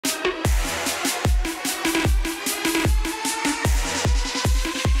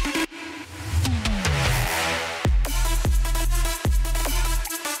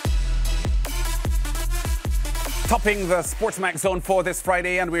Topping the SportsMax Zone for this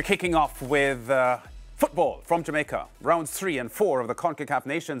Friday, and we're kicking off with football from Jamaica. Rounds 3 and 4 of the CONCACAF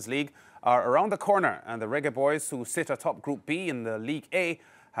Nations League are around the corner, and the Reggae Boyz, who sit atop Group B in the League A,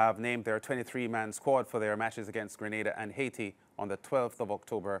 have named their 23-man squad for their matches against Grenada and Haiti on the 12th of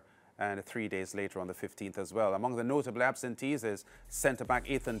October and 3 days later on the 15th as well. Among the notable absentees is centre-back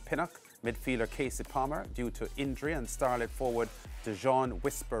Ethan Pinnock, midfielder Casey Palmer due to injury, and starlet forward Dejon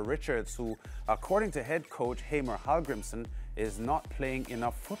Whisper Richards, who, according to head coach Hamer Hallgrimsson, is not playing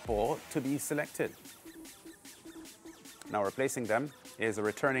enough football to be selected. Now replacing them is a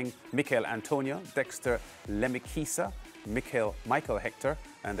returning Mikel Antonio, Dexter Lemikisa, Michael Hector,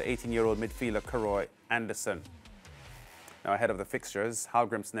 and the 18-year-old midfielder Karoy Anderson. Now, ahead of the fixtures,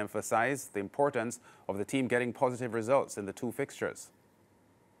 Hallgrimsson emphasized the importance of the team getting positive results in the two fixtures.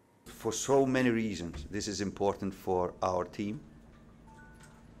 For so many reasons, this is important for our team.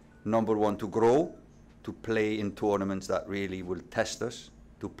 Number one, to grow, to play in tournaments that really will test us,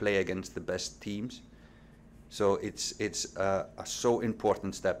 to play against the best teams. So it's a so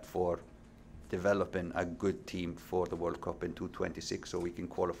important step for developing a good team for the World Cup in 2026, so we can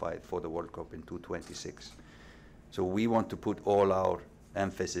qualify for the World Cup in 2026. So we want to put all our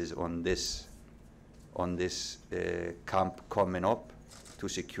emphasis on this camp coming up to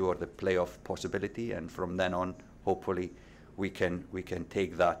secure the playoff possibility, and from then on, hopefully, we can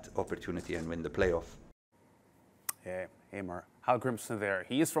take that opportunity and win the playoff. Yeah, Hamer Hallgrimsson there.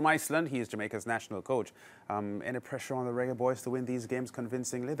 He is from Iceland. He is Jamaica's national coach. Any pressure on the Reggae Boyz to win these games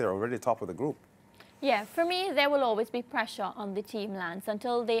convincingly? They're already top of the group. Yeah, for me, there will always be pressure on the team, Lance,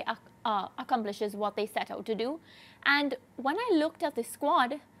 until they accomplishes what they set out to do. And when I looked at the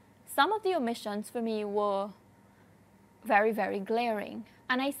squad, some of the omissions for me were very, very glaring.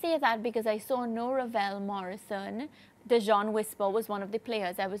 And I say that because I saw no Ravel Morrison. Dejon Whisper was one of the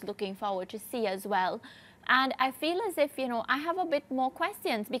players I was looking forward to see as well. And I feel as if, I have a bit more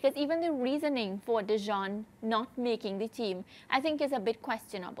questions, because even the reasoning for Dejon not making the team, I think is a bit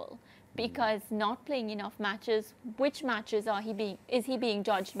questionable. Because not playing enough matches, which matches is he being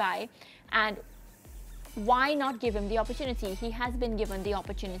judged by, and why not give him the opportunity? He has been given the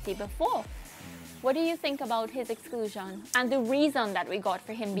opportunity before. What do you think about his exclusion and the reason that we got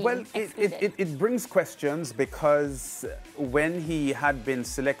for him being excluded? It brings questions, because when he had been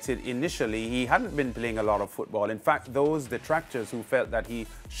selected initially, he hadn't been playing a lot of football. In fact, those detractors who felt that he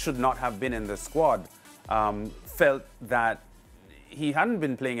should not have been in the squad felt that he hadn't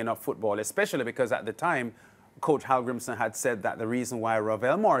been playing enough football, especially because at the time, Coach Hallgrimsson had said that the reason why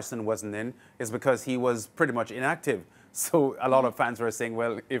Ravel Morrison wasn't in is because he was pretty much inactive. So a lot of fans were saying,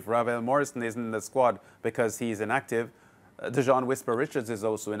 well, if Ravel Morrison isn't in the squad because he's inactive, Dejon Whisper Richards is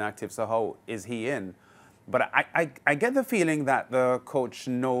also inactive, so how is he in? But I get the feeling that the coach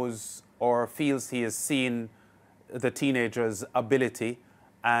knows or feels he has seen the teenager's ability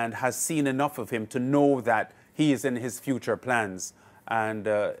and has seen enough of him to know that he is in his future plans. And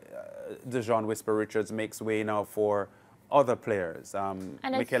Dejon Whisper Richards makes way now for other players.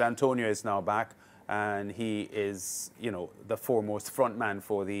 Mikel Antonio is now back, and he is, the foremost front man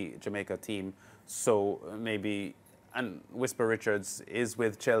for the Jamaica team. So maybe, and Whisper Richards is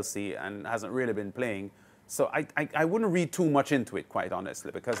with Chelsea and hasn't really been playing. So I wouldn't read too much into it, quite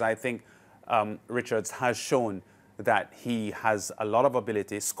honestly, because I think Richards has shown that he has a lot of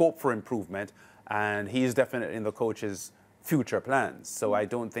ability, scope for improvement, and he is definitely in the coach's future plans. So I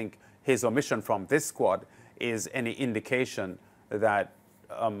don't think his omission from this squad is any indication that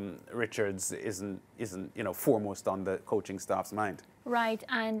Richards isn't foremost on the coaching staff's mind. Right,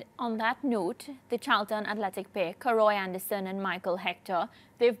 and on that note, the Charlton Athletic pair, Karoy Anderson and Michael Hector,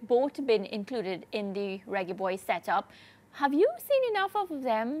 they've both been included in the Reggae Boyz setup. Have you seen enough of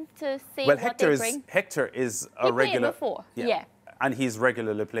them to say what they bring? Hector is a regular. He played before, yeah. And he's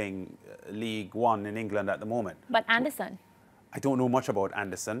regularly playing League One in England at the moment. But Anderson? I don't know much about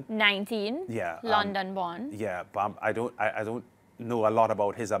Anderson. 19, yeah, London born. Yeah, but I don't know a lot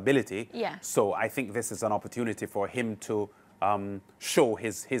about his ability. Yeah. So I think this is an opportunity for him to show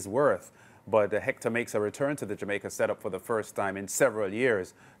his worth. But Hector makes a return to the Jamaica setup for the first time in several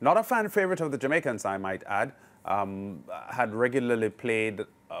years. Not a fan favorite of the Jamaicans, I might add. Had regularly played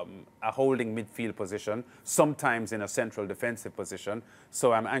a holding midfield position, sometimes in a central defensive position.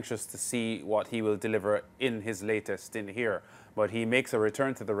 So I'm anxious to see what he will deliver in his latest stint here. But he makes a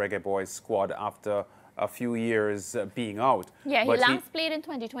return to the Reggae Boyz squad after a few years being out. Yeah, he last played in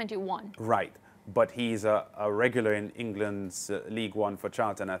 2021. Right. But he's a regular in England's League One for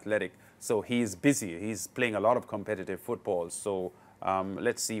Charlton Athletic. So he's busy. He's playing a lot of competitive football. So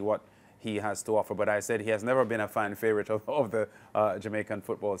let's see what he has to offer. But I said he has never been a fan favorite of the Jamaican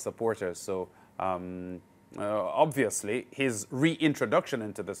football supporters. So Obviously, his reintroduction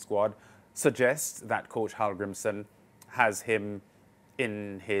into the squad suggests that Coach Hallgrimsson has him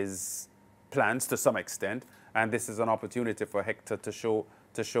in his plans to some extent, and this is an opportunity for Hector to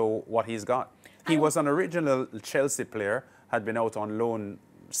show what he's got. He was an original Chelsea player, had been out on loan,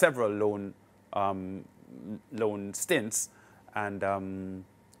 several loan stints, and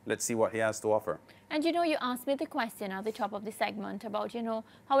let's see what he has to offer. And you know, you asked me the question at the top of the segment about, you know,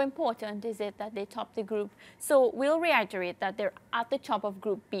 how important is it that they top the group? So we'll reiterate that they're at the top of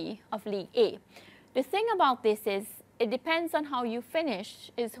Group B of League A. The thing about this is, it depends on how you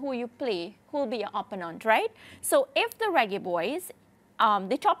finish, is who you play, who will be your opponent, right? So if the Reggae Boyz,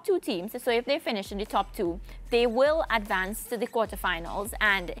 the top two teams, so if they finish in the top two, they will advance to the quarterfinals,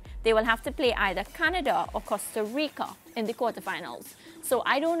 and they will have to play either Canada or Costa Rica in the quarterfinals. So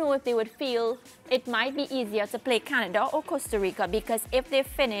I don't know if they would feel it might be easier to play Canada or Costa Rica, because if they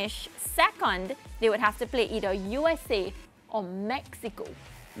finish second, they would have to play either USA or Mexico.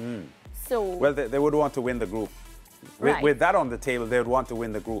 So well, they would want to win the group. Right. With that on the table, they would want to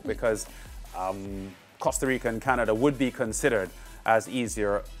win the group, because Costa Rica and Canada would be considered as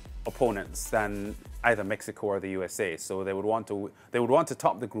easier opponents than either Mexico or the USA. So they would want to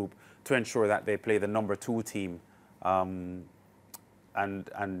top the group to ensure that they play the #2 team, and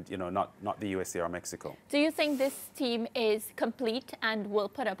you know, not the USA or Mexico. do you think this team is complete and will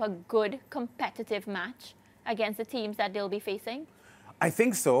put up a good competitive match against the teams that they'll be facing? I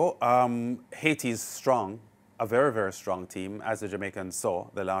think so. Haiti's strong, a very, very strong team, as the Jamaicans saw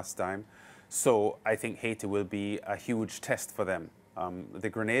the last time. So I think Haiti will be a huge test for them. The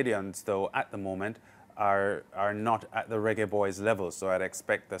Grenadians, though, at the moment, are not at the Reggae Boyz level. So I'd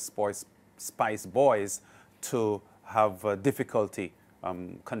expect the Spice Boys to have difficulty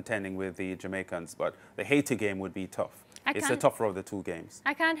contending with the Jamaicans. But the Haiti game would be tough. It's the tougher of the two games.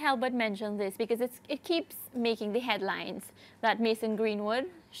 I can't help but mention this because it keeps making the headlines that Mason Greenwood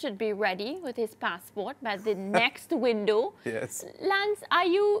should be ready with his passport by the next window. Yes. Lance, are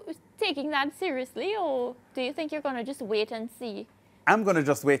you taking that seriously, or do you think you're going to just wait and see? I'm going to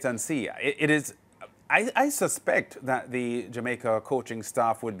just wait and see. I suspect that the Jamaica coaching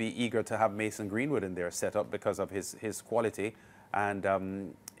staff would be eager to have Mason Greenwood in their setup because of his quality.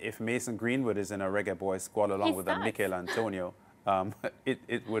 And if Mason Greenwood is in a Reggae Boyz squad along with Mikel Antonio,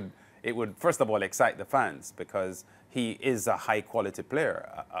 it would first of all excite the fans, because he is a high quality player,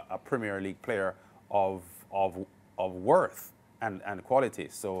 a Premier League player of worth and quality.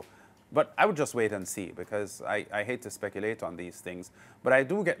 So, but I would just wait and see, because I hate to speculate on these things. But I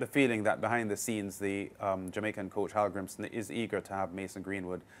do get the feeling that behind the scenes, the Jamaican coach Hallgrimsson is eager to have Mason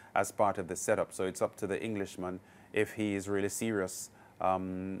Greenwood as part of the setup. So it's up to the Englishman, if he is really serious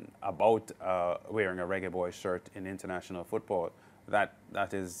about wearing a Reggae Boyz shirt in international football.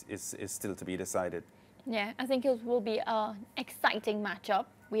 That is still to be decided. Yeah, I think it will be an exciting matchup.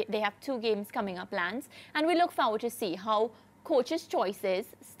 They have 2 games coming up, Lance, and we look forward to see how coaches' choices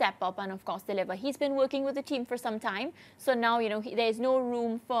step up and, of course, deliver. He's been working with the team for some time, so now, you know, there's no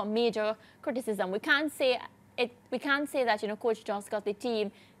room for major criticism. We can't say that, you know, Coach Joss got the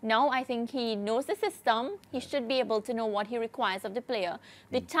team. Now I think he knows the system. He should be able to know what he requires of the player,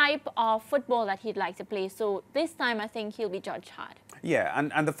 the type of football that he'd like to play. So this time I think he'll be judged hard. Yeah,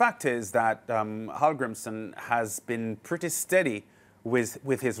 and the fact is that Hallgrimsson has been pretty steady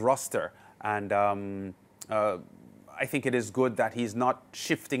with his roster, and I think it is good that he's not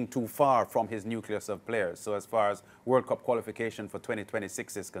shifting too far from his nucleus of players. So as far as World Cup qualification for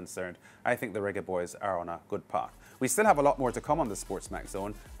 2026 is concerned, I think the Reggae Boyz are on a good path. We still have a lot more to come on the SportsMax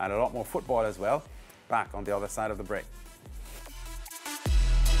Zone, and a lot more football as well. Back on the other side of the break.